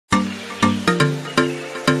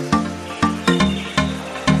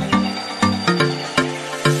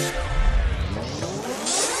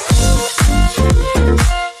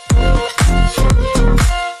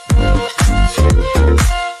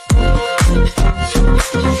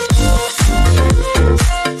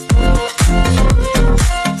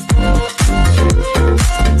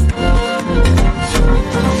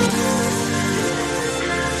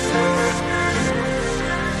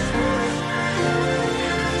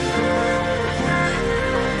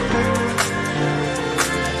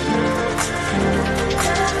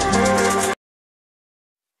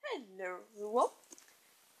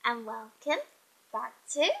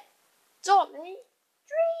to Dolly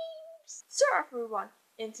Dreams! So everyone,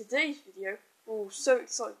 in today's video, we're all so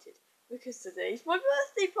excited because today's my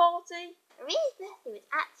birthday party! Aria's birthday was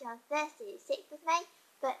actually on Thursday the 6th of May,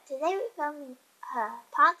 but today we're filming her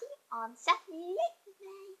party on Saturday the 8th of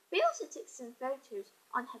May. We also took some photos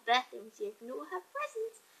on her birthday when she opened all her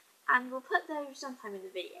presents, and we'll put those sometime in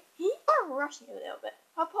the video. We're rushing a little bit.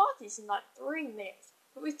 Her party's in like 3 minutes,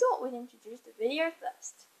 but we thought we'd introduce the video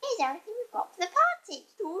first. Here's everything we've got for the party.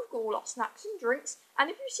 So we've got all our snacks and drinks, and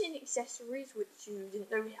if you've seen accessories which you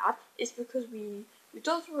didn't know we had, it's because we've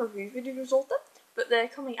done some review videos of them, but they're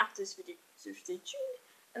coming after this video, so stay tuned.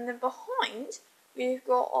 And then behind, we've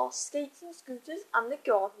got our skates and scooters and the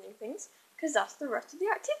gardening things, because that's the rest of the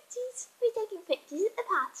activities. We're taking pictures at the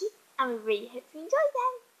party, and we really hope you enjoy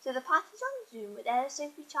them. So the party's on Zoom with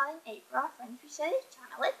Sophie, Charlie and April, our friends we share this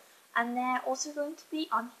channel with, and they're also going to be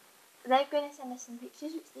on. They're going to send us some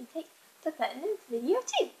pictures which they take to put in the video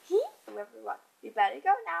too. So everyone, we better go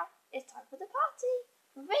now. It's time for the party.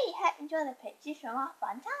 We really hope you enjoy the pictures from our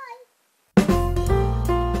fun time.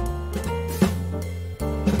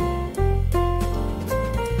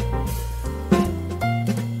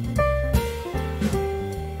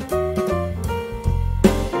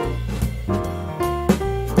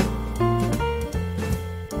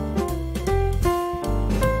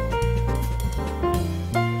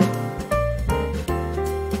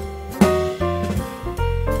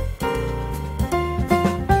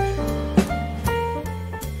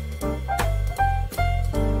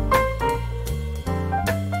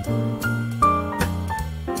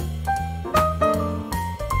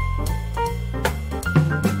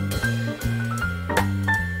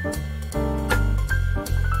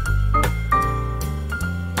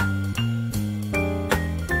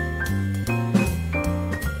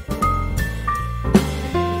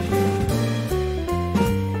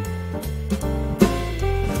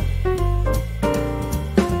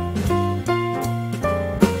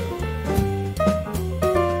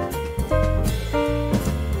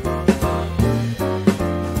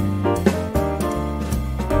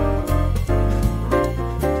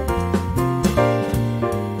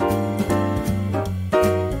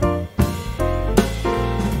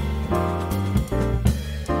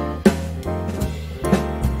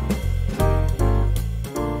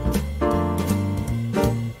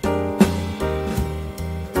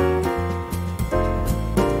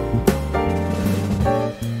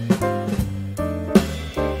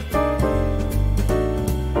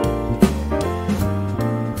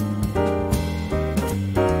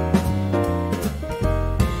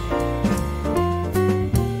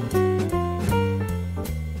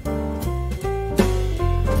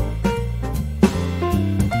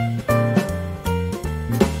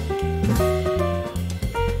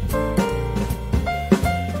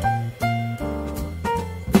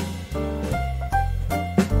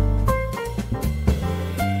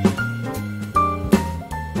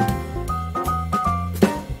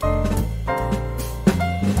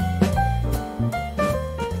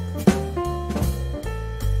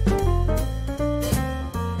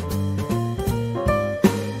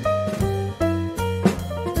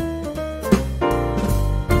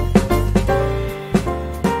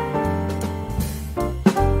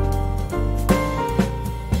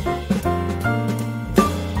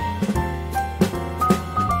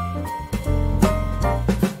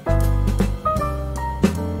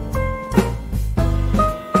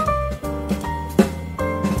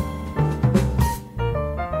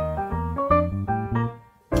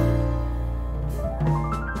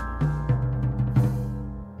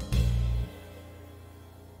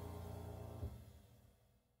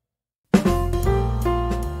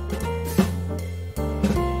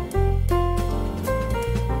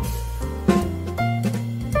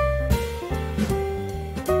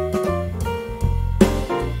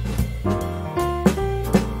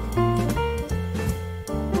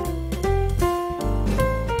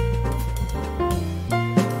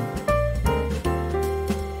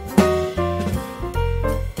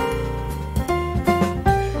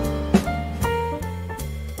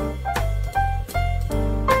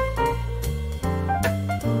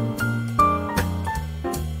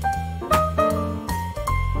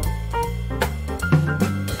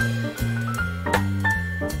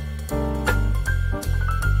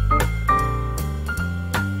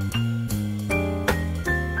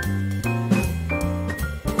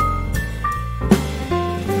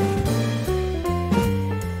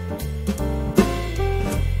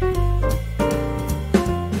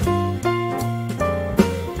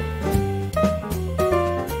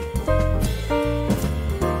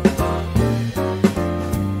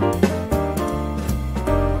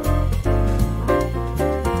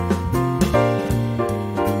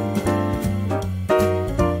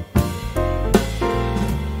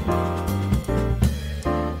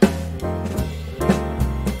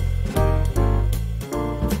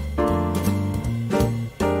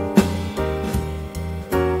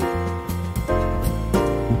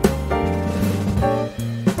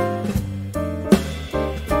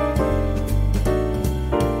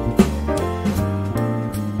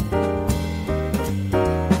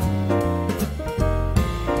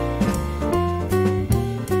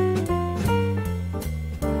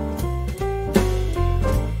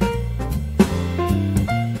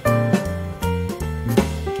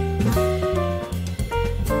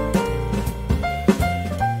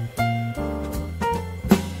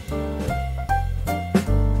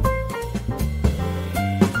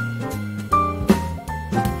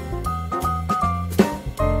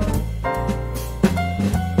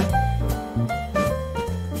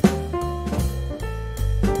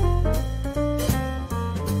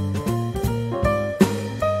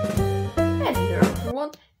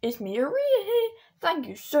 it's me, Aria here. Thank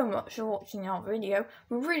you so much for watching our video.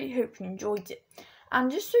 We really hope you enjoyed it.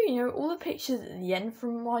 And just so you know, all the pictures at the end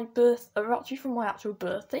from my are actually from my actual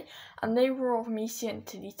birthday, and they were of me seeing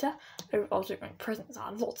Talita. I was opening presents. I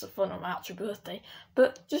had lots of fun on my actual birthday.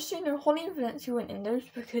 But just so you know, Holly and Valencia went in those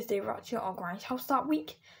because they were actually at our granny's house that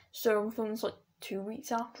week. So I'm filming this like 2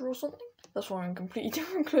 weeks after or something. That's why I'm in completely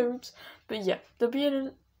different clothes. But yeah, there'll be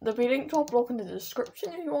a link to our blog in the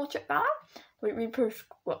description if you want to check that out. We post,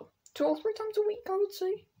 well, 2 or 3 times a week, I would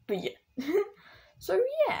say. But yeah. So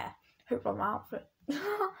yeah, hope I'm out for it.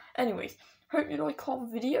 Anyways, hope you like our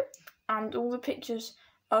video and all the pictures.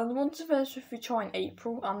 The ones of us if we try in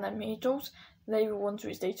April and then Maydos, they were ones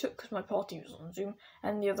which they took because my party was on Zoom,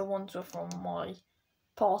 and the other ones were from my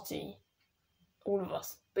party, all of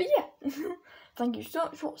us. But yeah, thank you so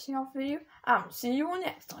much for watching our video, and see you all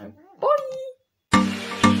next time. Bye!